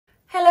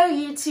Hello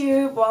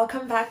YouTube,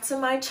 welcome back to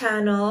my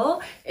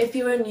channel. If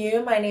you are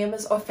new, my name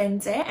is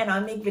Ofente and I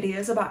make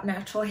videos about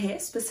natural hair,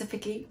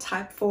 specifically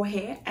type 4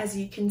 hair. As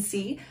you can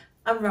see,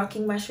 I'm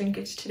rocking my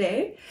shrinkage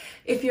today.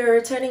 If you're a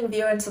returning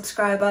viewer and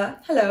subscriber,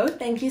 hello,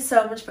 thank you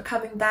so much for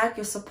coming back.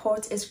 Your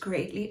support is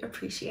greatly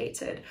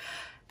appreciated.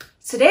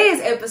 Today's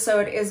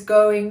episode is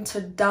going to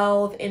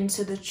delve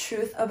into the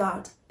truth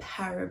about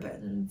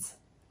parabens.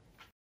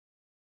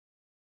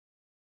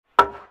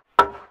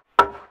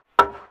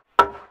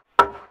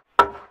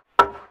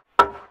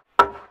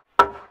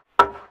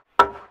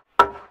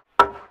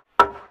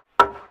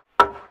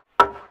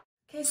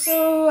 Okay,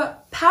 so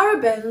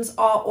parabens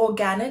are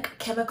organic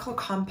chemical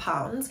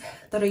compounds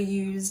that are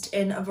used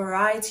in a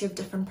variety of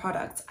different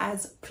products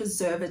as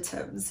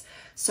preservatives.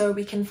 So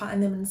we can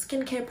find them in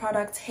skincare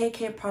products, hair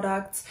care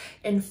products,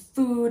 in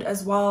food,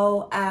 as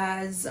well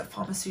as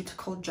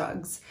pharmaceutical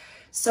drugs.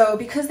 So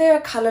because they are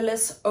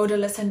colorless,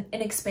 odorless, and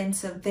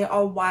inexpensive, they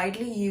are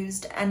widely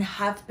used and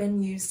have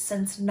been used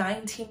since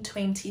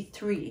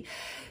 1923.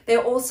 They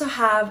also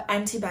have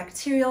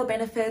antibacterial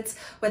benefits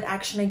with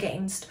action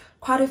against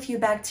quite a few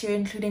bacteria,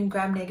 including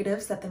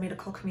gram-negatives that the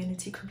medical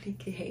community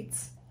completely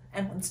hates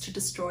and wants to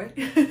destroy.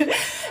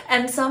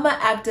 And some are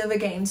active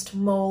against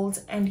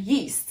molds and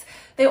yeasts.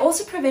 They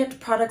also prevent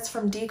products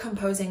from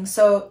decomposing.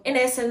 So in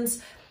essence,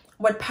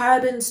 what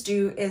parabens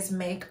do is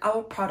make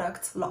our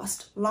products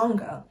last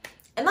longer.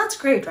 And that's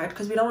great, right?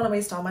 Because we don't want to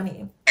waste our money.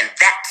 And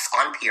that's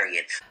on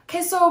period.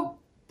 Okay, so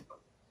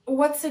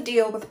what's the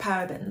deal with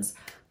parabens?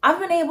 I've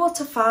been able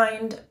to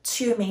find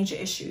two major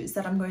issues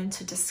that I'm going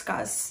to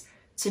discuss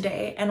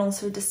today and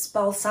also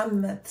dispel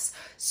some myths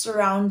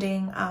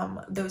surrounding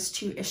those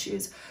two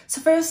issues. So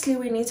firstly,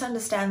 we need to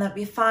understand that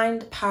we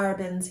find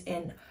parabens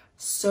in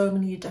so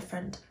many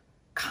different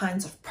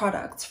kinds of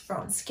products,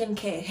 from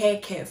skincare, hair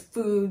care,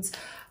 foods,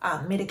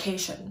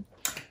 medication.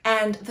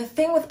 And the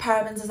thing with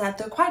parabens is that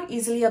they're quite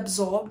easily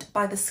absorbed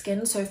by the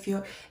skin. So if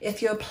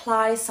you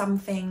apply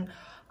something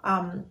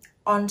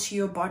onto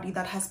your body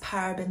that has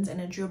parabens in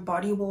it, your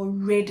body will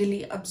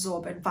readily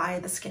absorb it via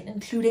the skin,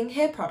 including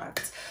hair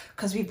products,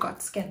 because we've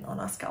got skin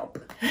on our scalp.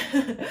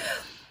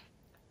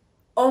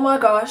 Oh my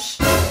gosh,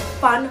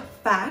 fun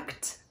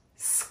fact,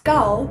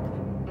 scalp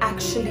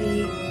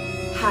actually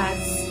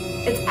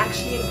it's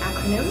actually an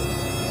acronym,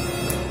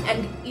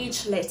 and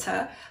each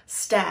letter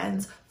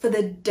stands for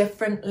the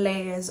different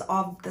layers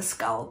of the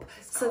scalp.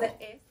 So the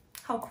S,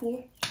 how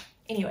cool.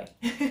 Anyway.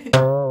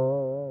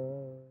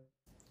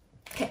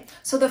 Okay,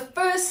 so the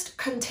first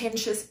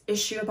contentious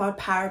issue about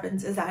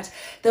parabens is that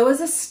there was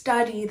a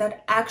study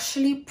that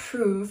actually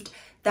proved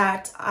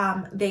that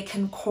they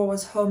can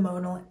cause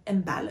hormonal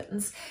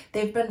imbalance.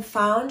 They've been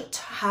found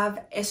to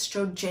have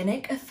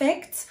estrogenic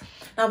effects.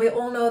 Now we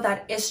all know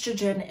that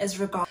estrogen is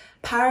regarded.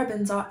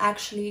 Parabens are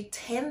actually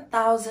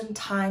 10,000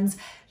 times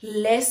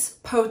less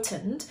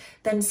potent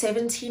than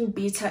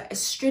 17-beta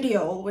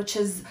estradiol, which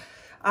is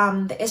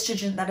the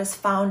estrogen that is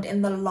found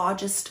in the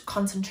largest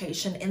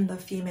concentration in the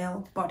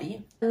female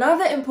body.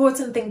 Another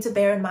important thing to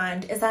bear in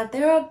mind is that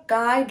there are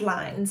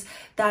guidelines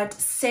that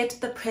set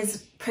the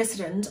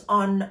precedent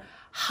on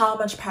how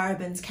much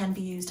parabens can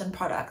be used in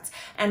products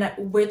and at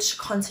which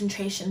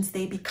concentrations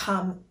they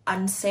become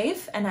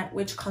unsafe and at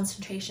which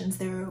concentrations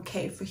they're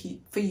okay for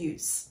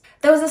use.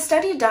 There was a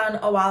study done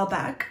a while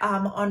back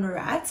on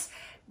rats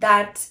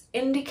that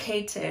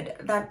indicated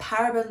that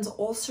parabens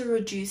also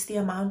reduce the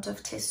amount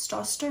of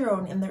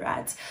testosterone in the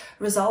rats,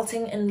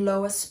 resulting in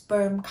lower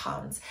sperm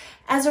counts.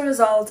 As a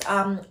result,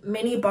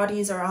 many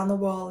bodies around the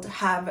world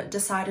have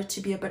decided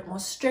to be a bit more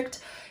strict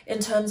in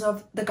terms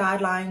of the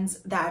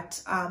guidelines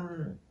that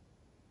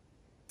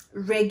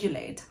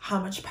regulate how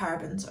much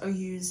parabens are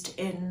used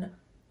in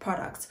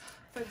products.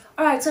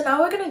 Alright, so now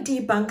we're going to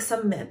debunk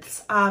some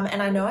myths,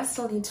 and I know I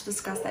still need to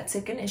discuss that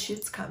second issue.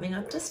 It's coming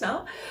up just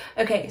now.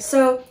 Okay,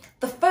 so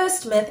the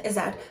first myth is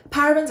that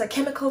parabens are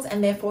chemicals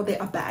and therefore they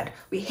are bad.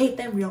 We hate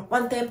them, we don't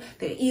want them,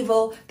 they're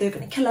evil, they're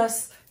going to kill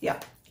us. Yeah,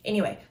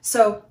 anyway,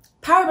 so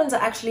parabens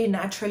are actually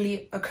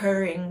naturally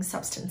occurring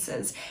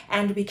substances,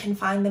 and we can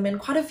find them in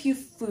quite a few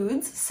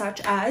foods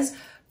such as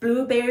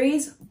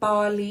blueberries,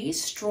 barley,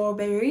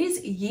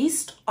 strawberries,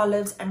 yeast,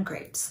 olives, and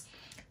grapes.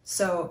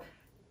 So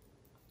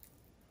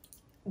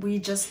we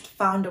just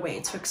found a way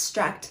to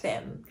extract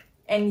them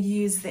and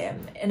use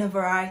them in a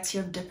variety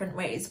of different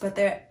ways, but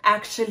they're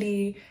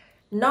actually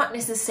not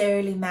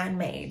necessarily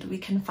man-made. We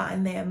can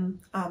find them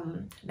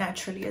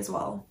naturally as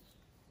well.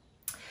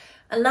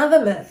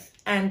 Another myth,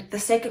 and the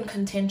second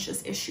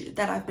contentious issue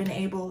that I've been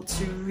able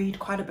to read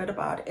quite a bit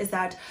about, is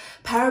that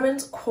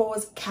parabens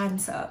cause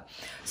cancer.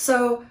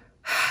 So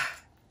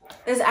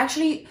there's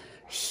actually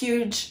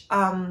huge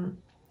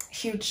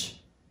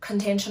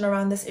contention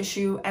around this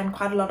issue and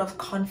quite a lot of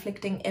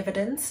conflicting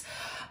evidence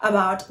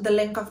about the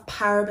link of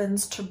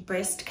parabens to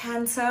breast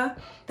cancer.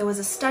 There was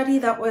a study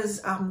that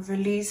was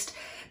released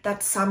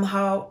that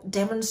somehow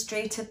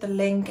demonstrated the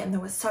link, and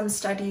there were some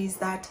studies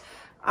that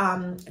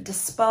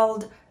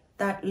dispelled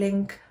that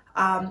link.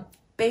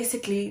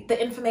 basically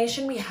the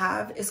information we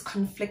have is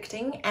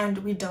conflicting and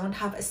we don't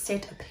have a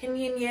set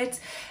opinion yet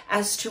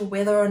as to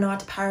whether or not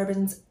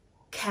parabens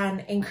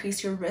can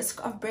increase your risk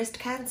of breast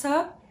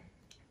cancer.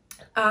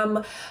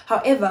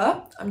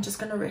 However, I'm just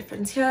going to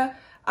reference here.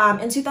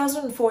 In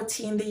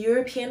 2014, the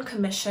European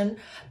Commission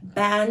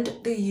banned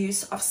the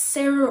use of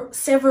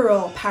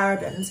several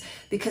parabens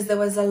because there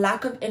was a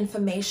lack of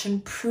information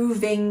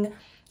proving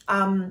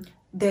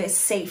their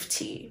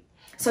safety.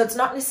 So it's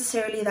not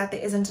necessarily that there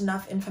isn't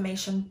enough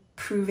information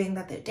proving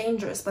that they're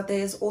dangerous, but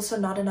there is also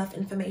not enough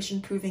information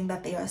proving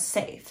that they are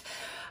safe.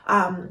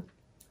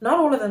 Not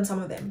all of them,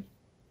 some of them.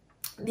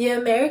 The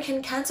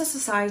American Cancer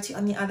Society,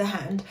 on the other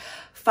hand,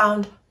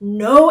 found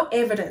no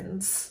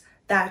evidence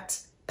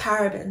that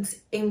parabens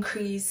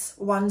increase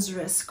one's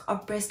risk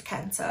of breast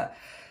cancer.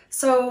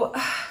 So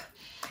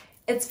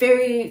it's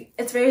very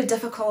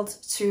difficult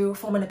to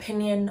form an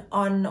opinion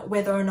on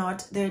whether or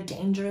not they're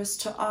dangerous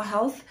to our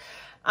health.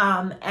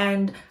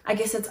 And I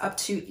guess it's up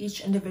to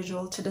each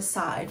individual to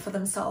decide for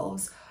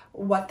themselves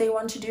what they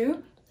want to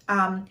do,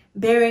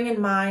 bearing in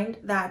mind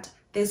that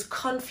there's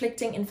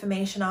conflicting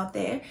information out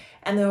there,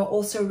 and there are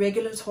also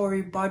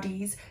regulatory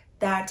bodies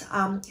that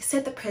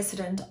set the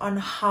precedent on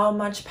how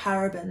much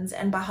parabens,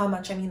 and by how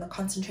much I mean the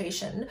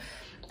concentration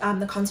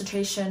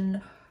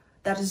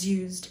that is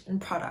used in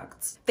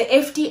products. The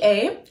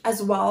FDA,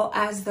 as well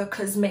as the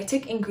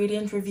Cosmetic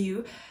Ingredient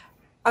Review,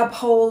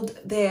 uphold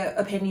their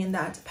opinion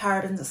that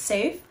parabens are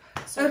safe.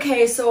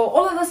 Okay, so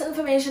all of this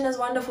information is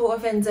wonderful,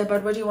 Offensive,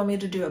 but what do you want me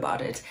to do about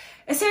it?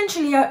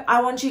 Essentially,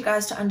 I want you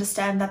guys to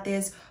understand that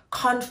there's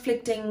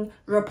conflicting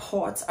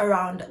reports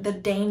around the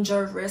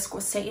danger, risk,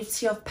 or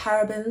safety of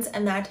parabens,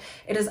 and that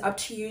it is up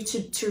to you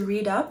to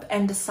read up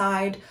and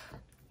decide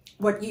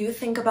what you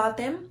think about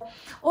them.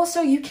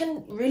 Also, you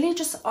can really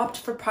just opt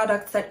for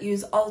products that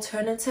use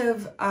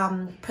alternative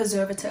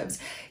preservatives.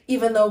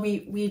 Even though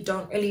we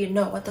don't really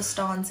know what the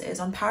stance is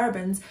on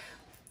parabens,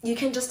 you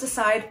can just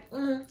decide,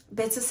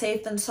 better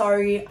safe than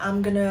sorry.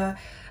 I'm gonna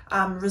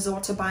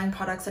resort to buying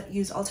products that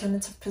use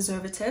alternative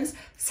preservatives,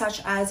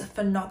 such as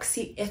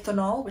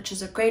phenoxyethanol, which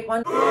is a great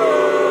one.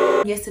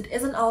 Yes, it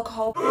is an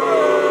alcohol,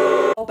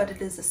 but it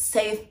is a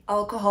safe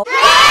alcohol.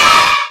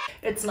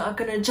 It's not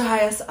gonna dry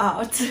us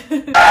out.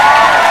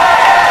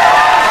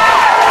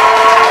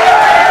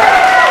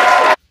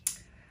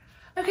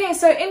 Okay,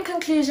 so in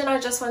conclusion, I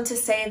just want to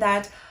say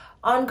that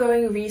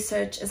ongoing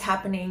research is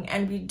happening,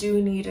 and we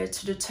do need it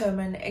to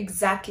determine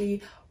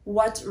exactly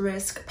what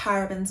risk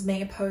parabens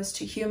may pose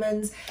to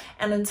humans.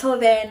 And until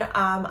then,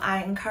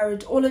 I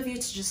encourage all of you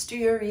to just do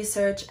your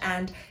research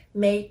and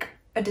make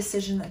a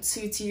decision that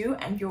suits you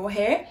and your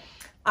hair.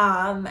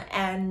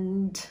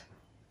 And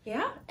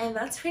yeah, and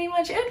that's pretty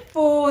much it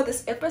for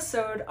this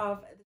episode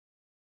of